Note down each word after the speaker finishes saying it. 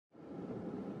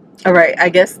All right, I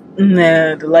guess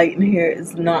nah, the light in here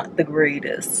is not the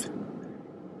greatest.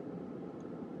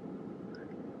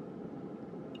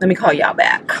 Let me call y'all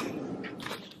back.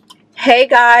 Hey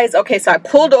guys, okay, so I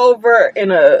pulled over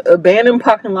in a abandoned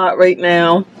parking lot right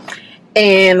now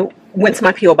and went to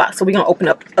my P.O. box. So we're gonna open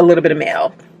up a little bit of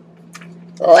mail.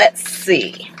 Let's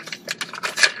see.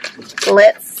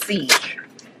 Let's see.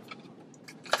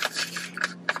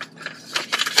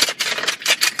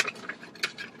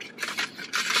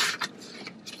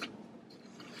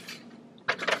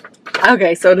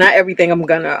 Okay, so not everything I'm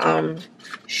gonna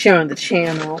share on the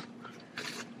channel.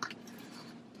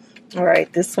 All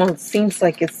right, this one seems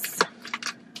like it's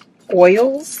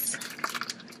oils.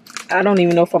 I don't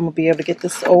even know if I'm gonna be able to get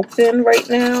this open right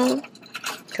now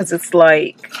because it's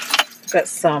like got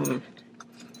some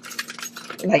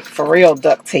like for real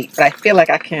duct tape, but I feel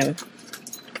like I can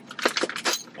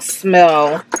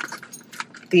smell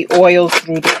the oils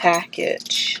through the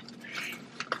package.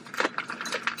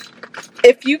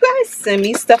 If you guys send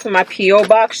me stuff in my P.O.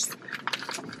 box,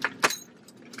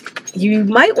 you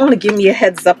might want to give me a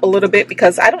heads up a little bit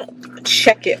because I don't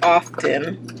check it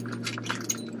often.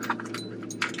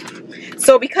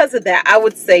 So because of that, I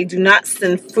would say do not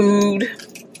send food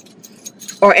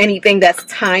or anything that's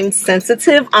time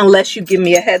sensitive unless you give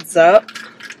me a heads up.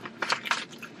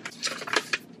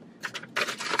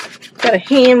 Got a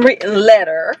handwritten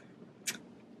letter.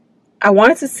 I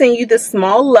wanted to send you this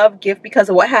small love gift because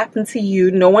of what happened to you.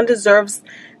 No one deserves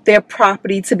their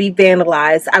property to be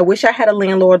vandalized. I wish I had a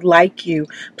landlord like you.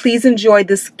 Please enjoy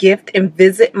this gift and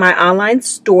visit my online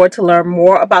store to learn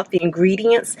more about the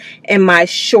ingredients in my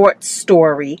short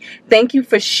story. Thank you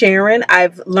for sharing.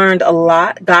 I've learned a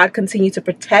lot. God continue to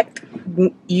protect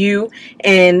you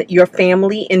and your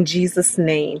family in Jesus'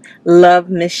 name.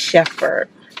 Love, Miss Shepherd.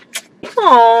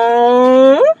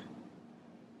 Aww.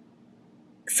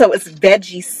 So it's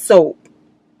veggie soap.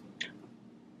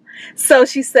 So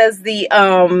she says the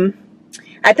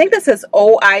I think that says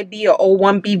OIB or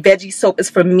O1B veggie soap is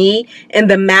for me, and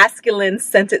the masculine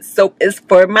scented soap is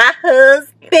for my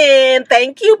husband.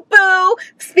 Thank you, boo.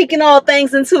 Speaking all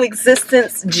things into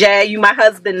existence, Jay, you my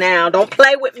husband now. Don't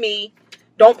play with me.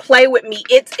 Don't play with me.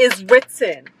 It is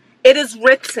written. It is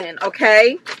written,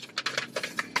 okay?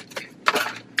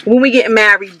 When we get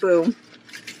married, boo.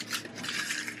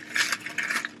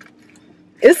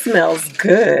 It smells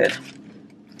good.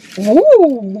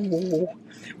 Woo!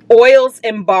 Oils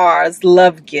and bars,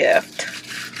 love gift.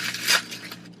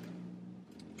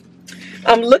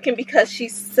 I'm looking because she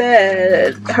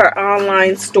said her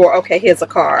online store. Okay, here's a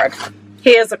card.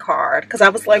 Here's a card. Because I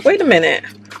was like, wait a minute.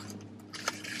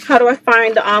 How do I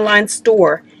find the online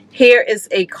store? Here is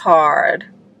a card.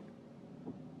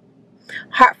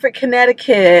 Hartford,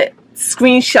 Connecticut.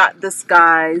 Screenshot this,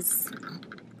 guys.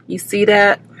 You see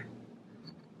that?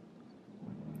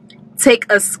 Take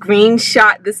a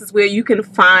screenshot. This is where you can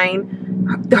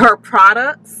find her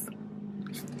products.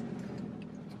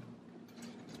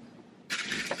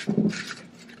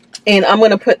 And I'm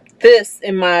going to put this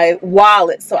in my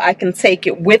wallet so I can take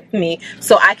it with me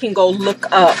so I can go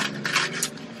look up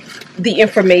the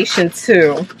information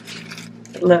too.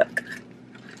 Look.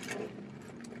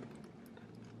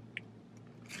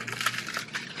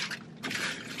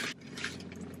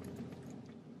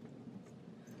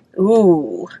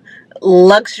 Ooh.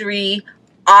 Luxury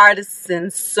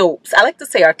artisan soaps. I like to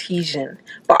say artesian,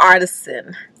 but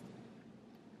artisan.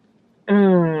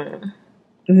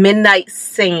 Midnight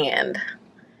sand.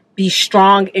 Be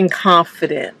strong and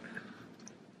confident.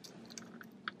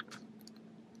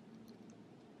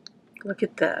 Look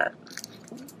at that.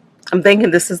 I'm thinking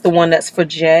this is the one that's for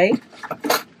Jay.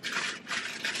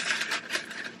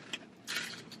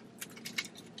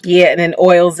 Yeah, and then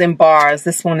oils and bars.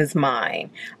 This one is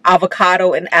mine.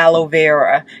 Avocado and aloe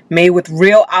vera. Made with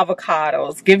real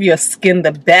avocados. Give your skin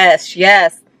the best.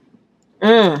 Yes.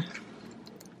 And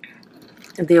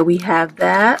there we have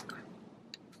that.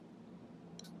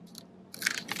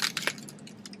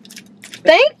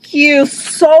 Thank you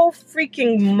so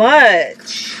freaking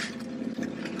much.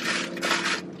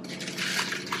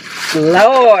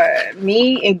 Lord.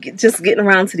 Me and just getting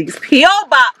around to these P.O.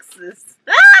 boxes.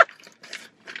 Ah!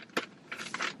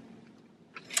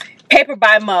 Paper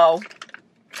by Mo.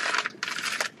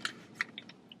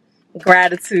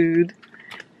 Gratitude.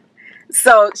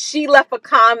 So she left a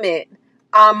comment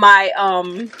on my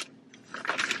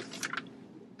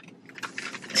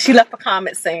she left a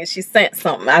comment saying she sent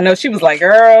something. I know she was like,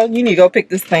 girl, you need to go pick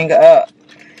this thing up.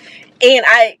 And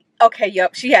okay,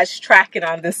 yep, she has tracking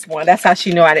on this one. That's how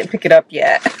she knew I didn't pick it up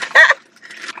yet.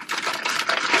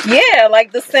 Yeah,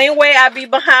 like the same way I be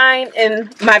behind in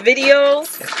my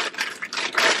videos.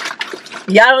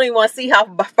 Y'all don't even want to see how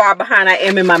far behind I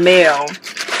am in my mail.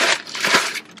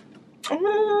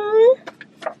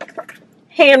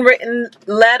 Handwritten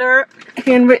letter,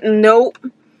 handwritten note.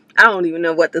 I don't even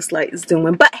know what this light is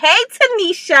doing. But hey,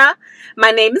 Tanisha,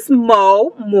 my name is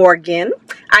Mo Morgan.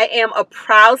 I am a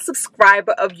proud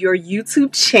subscriber of your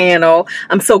YouTube channel.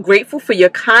 I'm so grateful for your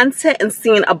content and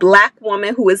seeing a Black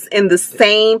woman who is in the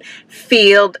same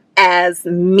field as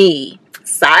me.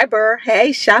 Cyber,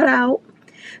 hey, shout out.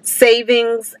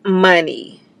 Savings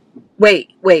money.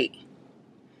 Wait.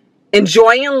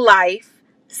 Enjoying life,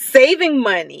 saving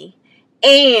money,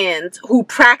 and who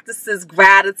practices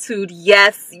gratitude.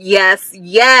 Yes.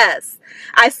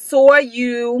 I saw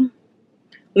you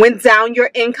went down your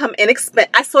income and expense.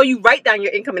 I saw you write down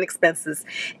your income and expenses,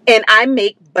 and I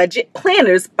make budget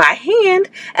planners by hand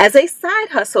as a side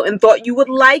hustle and thought you would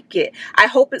like it. I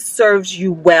hope it serves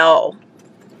you well.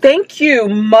 Thank you,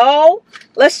 Mo.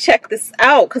 Let's check this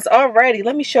out, because already,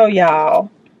 let me show y'all.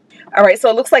 All right, so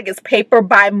it looks like it's Paper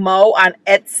by Mo on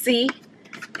Etsy,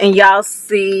 and y'all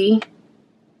see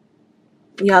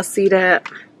that?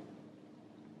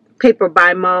 Paper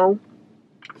by Mo.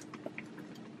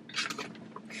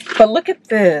 But look at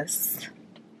this.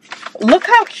 Look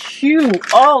how cute.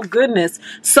 Oh, goodness.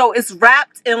 So it's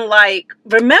wrapped in, like,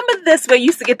 remember this where you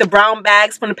used to get the brown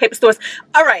bags from the paper stores?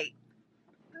 All right.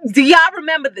 Do y'all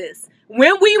remember this?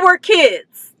 When we were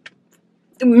kids,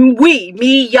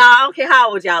 me, y'all, I don't care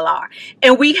how old y'all are,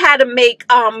 and we had to make,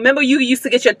 remember you used to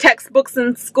get your textbooks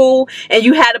in school, and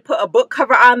you had to put a book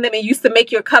cover on them, and you used to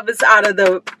make your covers out of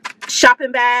the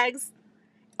shopping bags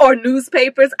or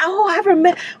newspapers. Oh, I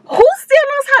remember. Who still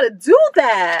knows how to do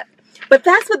that? But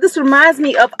that's what this reminds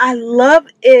me of. I love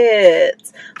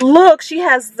it. Look, she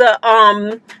has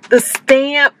the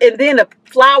stamp and then a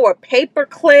flower paper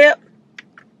clip.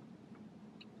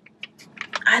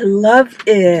 I love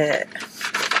it.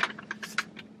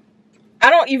 I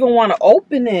don't even want to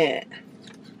open it.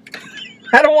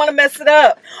 I don't want to mess it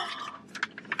up.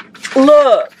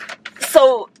 Look.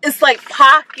 So it's like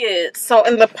pockets. So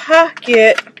in the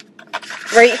pocket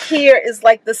right here is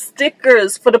like the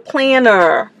stickers for the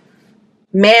planner.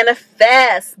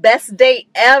 Manifest. Best day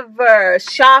ever.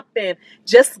 Shopping.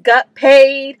 Just got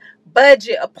paid.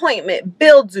 Budget. Appointment.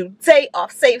 Bill due. Day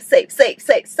off. Save.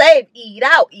 Eat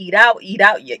out.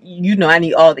 You know I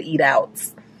need all the eat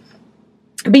outs.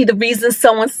 Be the reason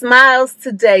someone smiles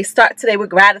today. Start today with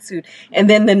gratitude. And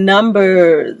then the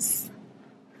numbers.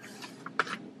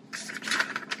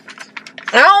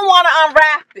 I don't want to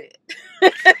unwrap it.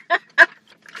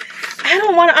 I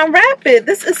don't want to unwrap it.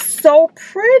 This is so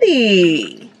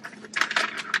pretty.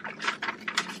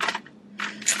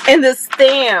 And the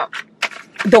stamp,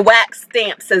 the wax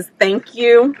stamp says thank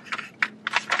you.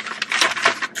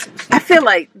 I feel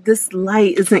like this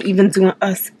light isn't even doing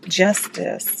us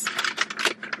justice.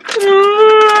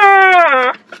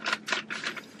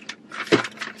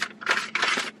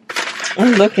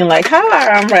 I'm looking like, how do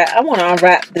I unwrap? I want to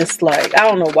unwrap this, like, I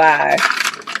don't know why.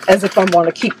 As if I want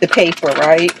to keep the paper,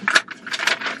 right?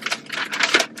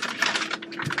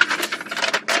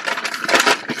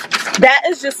 That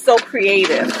is just so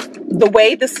creative. The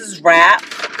way this is wrapped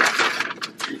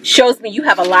shows me you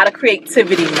have a lot of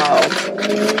creativity, Mo.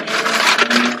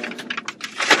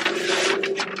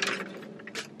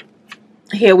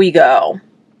 Here we go.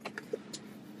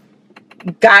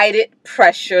 Guided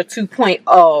Pressure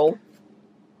 2.0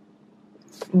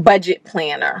 budget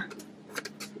planner.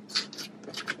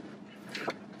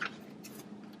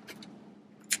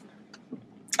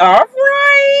 All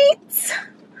right.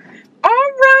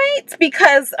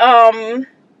 Because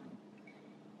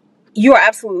you are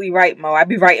absolutely right, Mo. I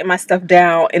be writing my stuff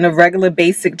down in a regular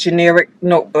basic generic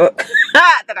notebook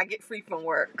that I get free from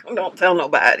work. Don't tell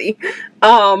nobody.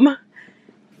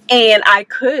 And I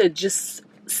could just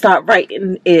start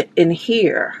writing it in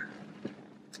here.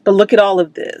 But look at all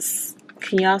of this.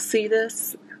 Can y'all see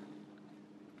this?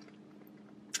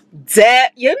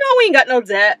 Debt. You know we ain't got no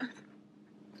debt.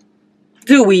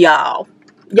 Do we, y'all?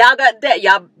 Y'all got debt.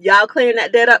 Y'all clearing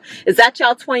that debt up. Is that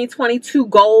y'all 2022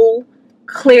 goal?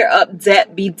 Clear up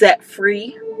debt, be debt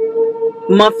free.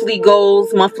 Monthly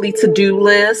goals, monthly to-do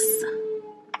lists.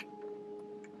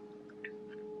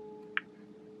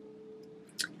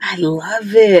 I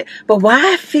love it. But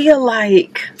why I feel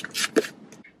like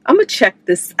I'm gonna check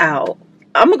this out.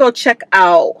 I'm gonna go check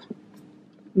out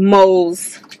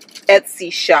Mo's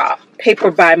Etsy shop, Paper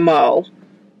by Mo.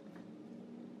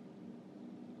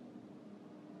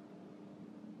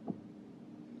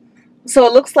 So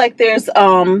it looks like there's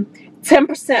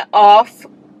 10% off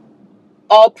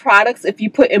all products if you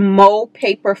put in Mo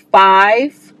Paper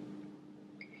 5,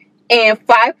 and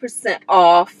 5%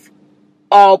 off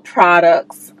all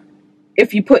products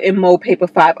if you put in Mo Paper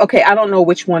 5. Okay, I don't know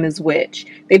which one is which.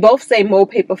 They both say Mo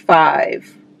Paper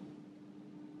 5.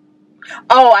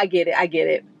 Oh, I get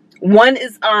it. One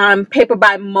is on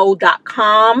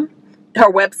paperbymo.com,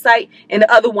 her website, and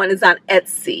the other one is on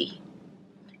Etsy.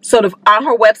 So on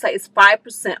her website it's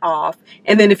 5% off,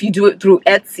 and then if you do it through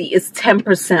Etsy, it's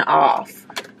 10% off.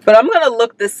 But I'm going to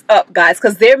look this up, guys,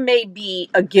 because there may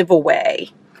be a giveaway.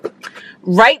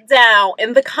 Write down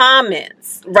in the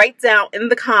comments,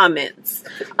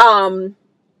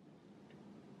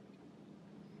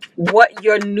 what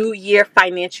your New Year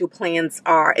financial plans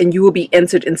are, and you will be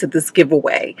entered into this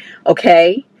giveaway,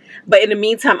 okay? But in the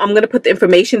meantime, I'm going to put the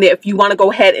information there if you want to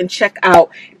go ahead and check out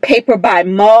Paper by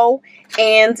Mo,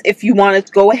 and if you want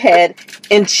to go ahead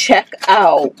and check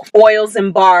out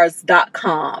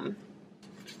oilsandbars.com.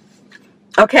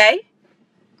 Okay?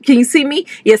 Can you see me?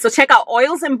 Yeah, so check out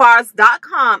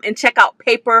oilsandbars.com and check out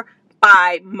Paper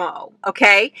by Mo,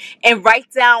 okay? And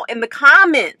write down in the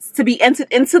comments to be entered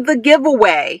into the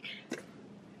giveaway.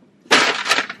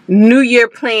 New Year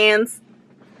plans,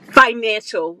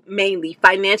 financial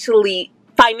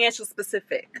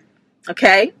specific,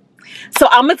 okay? So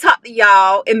I'm going to talk to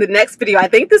y'all in the next video. I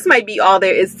think this might be all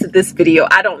there is to this video.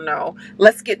 I don't know.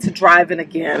 Let's get to driving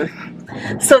again.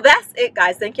 So that's it,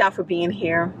 guys. Thank y'all for being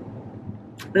here.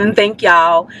 And thank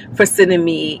y'all for sending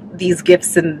me these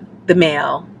gifts in the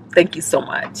mail. Thank you so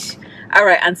much. All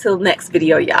right, until next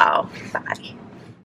video, y'all. Bye.